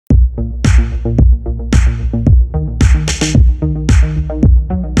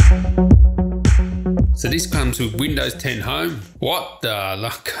So this comes with Windows 10 Home. What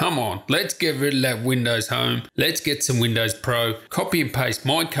the, come on, let's get rid of that Windows Home. Let's get some Windows Pro. Copy and paste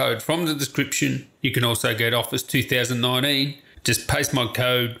my code from the description. You can also get Office 2019. Just paste my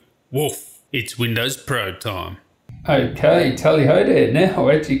code, woof, it's Windows Pro time. Okay, tally ho there. Now,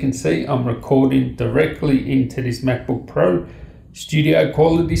 as you can see, I'm recording directly into this MacBook Pro studio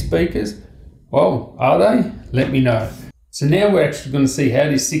quality speakers. Well, are they? Let me know. So now we're actually going to see how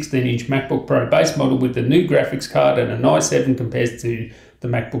this 16-inch MacBook Pro base model with the new graphics card and an i7 compares to the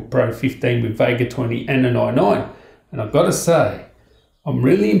MacBook Pro 15 with Vega 20 and an i9. And I've got to say, I'm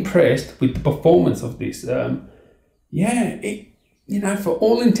really impressed with the performance of this. For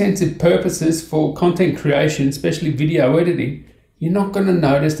all intents and purposes for content creation, especially video editing, you're not going to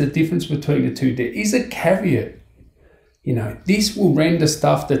notice the difference between the two. There is a caveat. This will render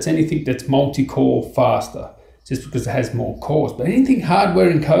stuff that's anything that's multi-core faster, just because it has more cores. But anything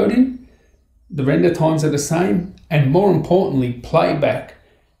hardware encoding, the render times are the same, and more importantly, playback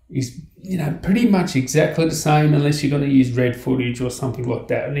is pretty much exactly the same unless you're going to use red footage or something like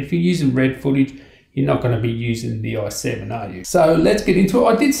that. And if you're using red footage, you're not going to be using the i7, are you? So let's get into it.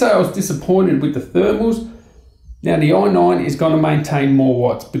 I did say I was disappointed with the thermals. Now the i9 is going to maintain more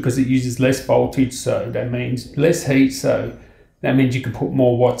watts because it uses less voltage, so that means less heat, so that means you can put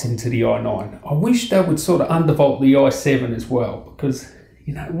more watts into the i9. I wish they would sort of undervolt the i7 as well, because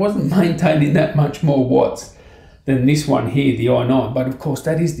it wasn't maintaining that much more watts than this one here, the i9. But of course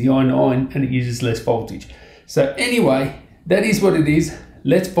that is the i9 and it uses less voltage. So anyway, that is what it is.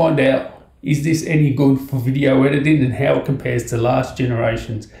 Let's find out, is this any good for video editing and how it compares to last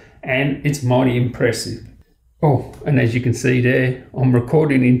generations. And it's mighty impressive. Oh, and as you can see there, I'm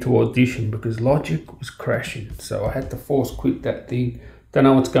recording into Audition because Logic was crashing. So I had to force quit that thing. Don't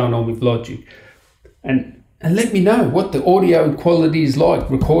know what's going on with Logic. And let me know what the audio quality is like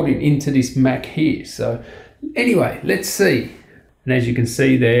recording into this Mac here. So anyway, let's see. And as you can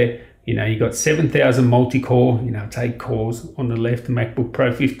see there, you got 7,000 multi-core, it's 8 cores on the left, the MacBook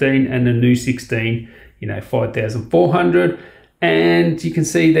Pro 15, and the new 16, 5,400. And you can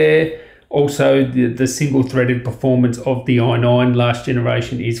see there, also, the single-threaded performance of the i9 last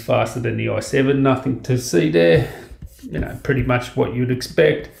generation is faster than the i7. Nothing to see there. Pretty much what you'd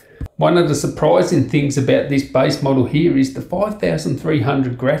expect. One of the surprising things about this base model here is the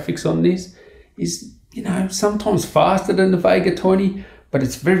 5,300 graphics on this is, sometimes faster than the Vega 20, but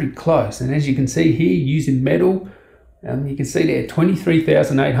it's very close. And as you can see here, using metal, you can see there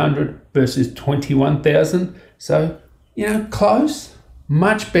 23,800 versus 21,000. So, close.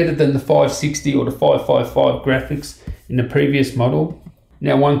 Much better than the 560 or the 555 graphics in the previous model.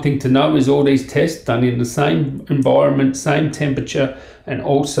 Now, one thing to know is all these tests done in the same environment, same temperature, and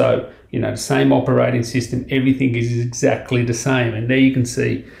also, the same operating system. Everything is exactly the same. And there you can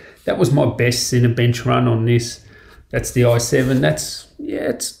see, that was my best Cinebench run on this. That's the i7.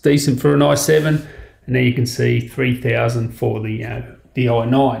 It's decent for an i7. And there you can see 3,000 for the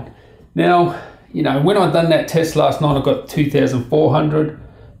i9. Now, when I done that test last night, I got 2,400.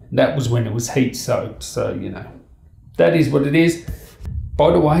 That was when it was heat soaked. So, that is what it is.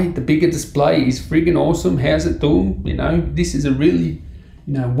 By the way, the bigger display is friggin' awesome. How's it doing? This is a really,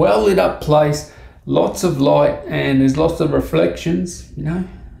 well lit up place. Lots of light and there's lots of reflections.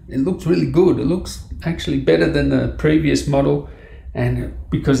 It looks really good. It looks actually better than the previous model. And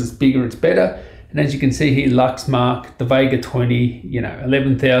because it's bigger, it's better. And as you can see here, Luxmark, the Vega 20,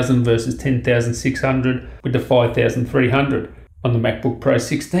 11,000 versus 10,600 with the 5,300 on the MacBook Pro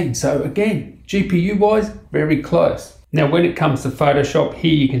 16. So again, GPU wise, very close. Now, when it comes to Photoshop,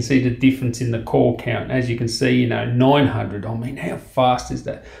 here you can see the difference in the core count. As you can see, 900. I mean, how fast is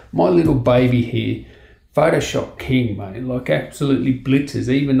that? My little baby here, Photoshop king, mate. Like absolutely blitzes,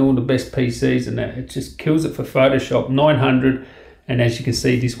 even all the best PCs and that. It just kills it for Photoshop, 900. And as you can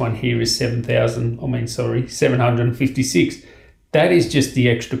see, this one here is 756. That is just the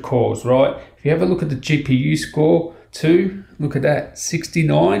extra cores, right? If you have a look at the GPU score too, look at that,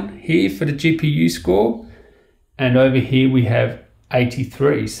 69 here for the GPU score. And over here we have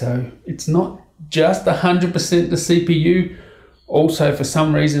 83. So it's not just 100% the CPU. Also, for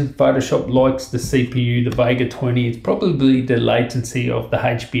some reason, Photoshop likes the CPU, the Vega 20. It's probably the latency of the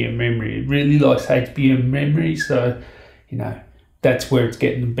HBM memory. It really likes HBM memory. So, that's where it's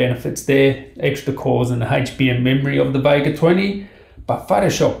getting the benefits there, extra cores and the HBM memory of the Vega 20, but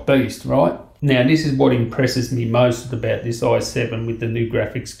Photoshop beast, right? Now, this is what impresses me most about this i7 with the new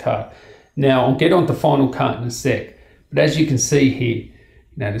graphics card. Now, I'll get on to Final Cut in a sec, but as you can see here,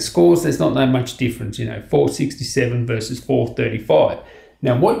 the scores, there's not that much difference, 467 versus 435.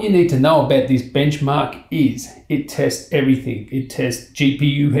 Now, what you need to know about this benchmark is it tests everything. It tests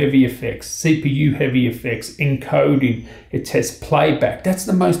GPU heavy effects, CPU heavy effects, encoding, it tests playback. That's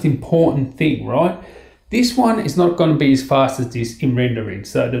the most important thing, right? This one is not going to be as fast as this in rendering.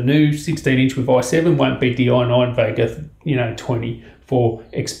 So the new 16-inch with i7 won't beat the i9 Vega 20 for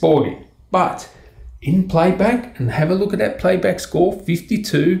exporting. But in playback, and have a look at that playback score,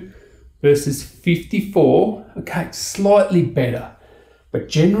 52 versus 54, okay, slightly better. But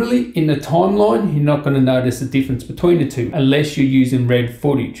generally in the timeline, you're not going to notice the difference between the two unless you're using red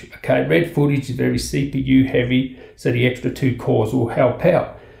footage. Okay, red footage is very CPU heavy, so the extra 2 cores will help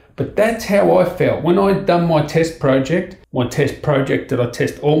out. But that's how I felt when I'd done my test project that I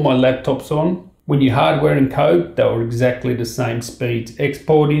test all my laptops on. When you hardware encode, they were exactly the same speeds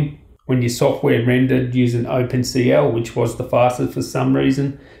exporting. When your software rendered using OpenCL, which was the fastest for some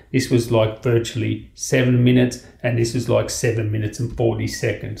reason, this was like virtually 7 minutes, and this was like 7 minutes and 40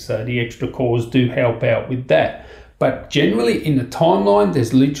 seconds. So the extra cores do help out with that. But generally in the timeline,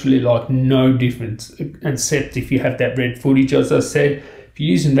 there's literally like no difference, except if you have that red footage. As I said, if you're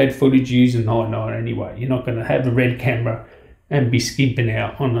using red footage, you're using i9 anyway. You're not going to have a red camera and be skimping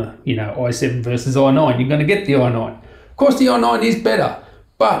out on a i7 versus i9. You're going to get the i9. Of course, the i9 is better,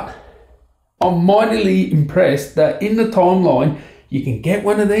 but I'm mightily impressed that in the timeline, you can get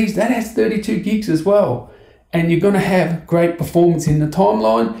one of these that has 32 gigs as well. And you're going to have great performance in the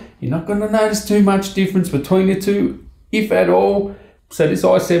timeline. You're not going to notice too much difference between the two, if at all. So this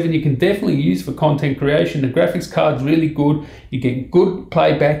i7 you can definitely use for content creation. The graphics card's really good. You get good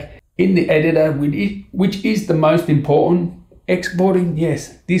playback in the editor, which is the most important. Exporting,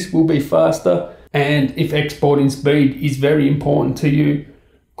 yes, this will be faster. And if exporting speed is very important to you,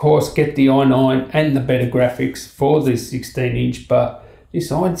 of course, get the i9 and the better graphics for this 16-inch. But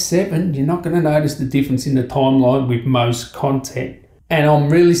this i7, you're not going to notice the difference in the timeline with most content. And I'm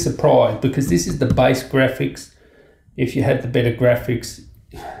really surprised because this is the base graphics. If you had the better graphics,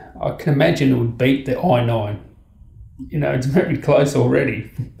 I can imagine it would beat the i9. It's very close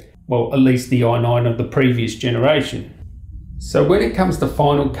already. Well, at least the i9 of the previous generation. So when it comes to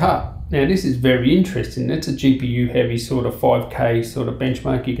Final Cut, now this is very interesting. It's a GPU heavy sort of 5K sort of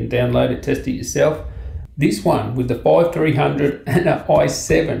benchmark. You can download it, test it yourself. This one with the 5300 and an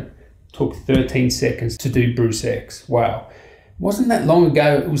i7 took 13 seconds to do Bruce X. Wow. Wasn't that long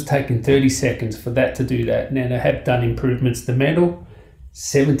ago it was taking 30 seconds for that to do that. Now they have done improvements to metal.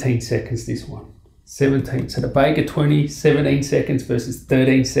 17 seconds this one. 17. So the Vega 20, 17 seconds versus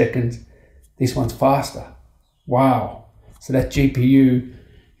 13 seconds. This one's faster. Wow. So that GPU,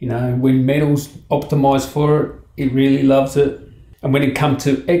 when metal's optimized for it, it really loves it. And when it comes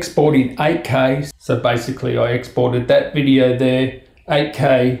to exporting 8K, so basically I exported that video there,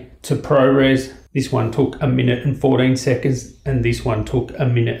 8K to ProRes. This one took 1 minute and 14 seconds, and this one took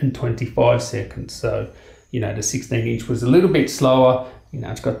 1 minute and 25 seconds. So, the 16-inch was a little bit slower.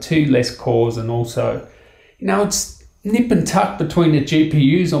 It's got 2 less cores, and also, it's nip and tuck between the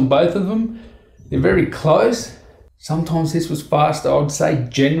GPUs on both of them. They're very close. Sometimes this was faster. I would say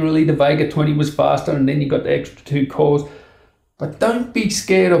generally the Vega 20 was faster, and then you got the extra 2 cores. But don't be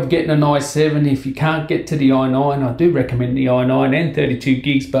scared of getting an i7 if you can't get to the i9. I do recommend the i9 and 32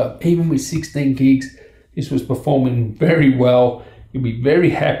 gigs, but even with 16 gigs, this was performing very well. You'll be very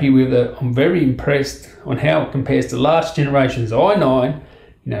happy with it. I'm very impressed on how it compares to last generation's i9,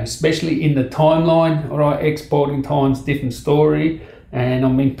 especially in the timeline. All right, exporting time's different story. And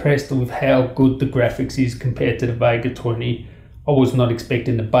I'm impressed with how good the graphics is compared to the Vega 20. I was not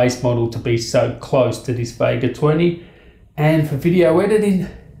expecting the base model to be so close to this Vega 20. And for video editing,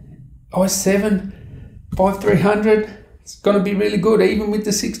 i7 5300, it's going to be really good, even with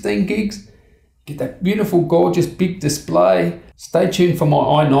the 16 gigs. Get that beautiful, gorgeous, big display. Stay tuned for my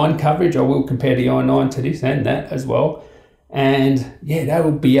i9 coverage. I will compare the i9 to this and that as well. And yeah, that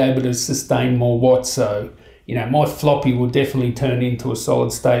will be able to sustain more watts. So, my floppy will definitely turn into a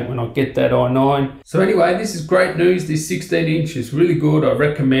solid state when I get that i9. So anyway, this is great news. This 16-inch is really good. I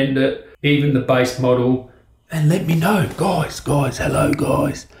recommend it, even the base model. And let me know, guys, hello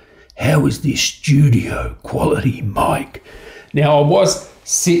guys. How is this studio quality mic? Now I was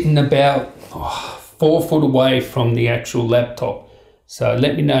sitting about 4 foot away from the actual laptop. So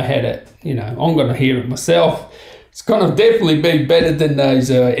let me know how to, I'm going to hear it myself. It's going to definitely be better than those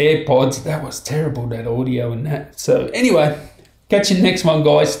AirPods. That was terrible, that audio and that. So anyway, catch you next one,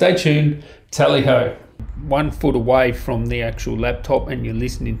 guys. Stay tuned. Tally-ho. 1 foot away from the actual laptop and you're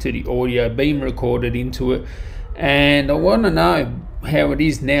listening to the audio being recorded into it. And I want to know how it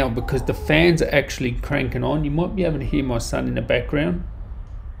is now because the fans are actually cranking on. You might be able to hear my son in the background.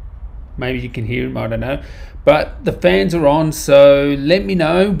 maybe you can hear them, I don't know. But the fans are on, so let me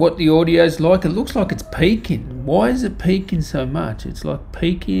know what the audio's like. It looks like it's peaking. Why is it peaking so much? It's like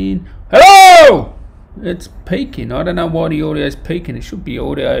peaking. Hello! It's peaking. I don't know why the audio's peaking. It should be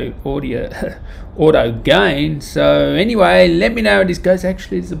auto gain. So anyway, let me know how this goes.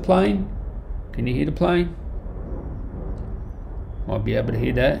 Actually, it's a plane. Can you hear the plane? Might be able to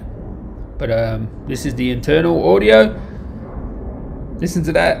hear that. But this is the internal audio. Listen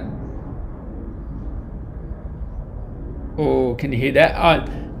to that. Oh, can you hear that?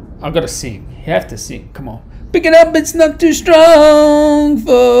 I've got to sing. You have to sing. Come on. Pick it up, it's not too strong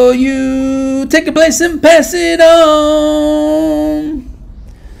for you. Take a place and pass it on.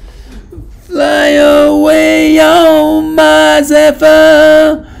 Fly away on my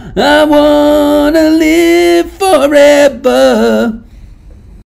Zephyr. I wanna live forever.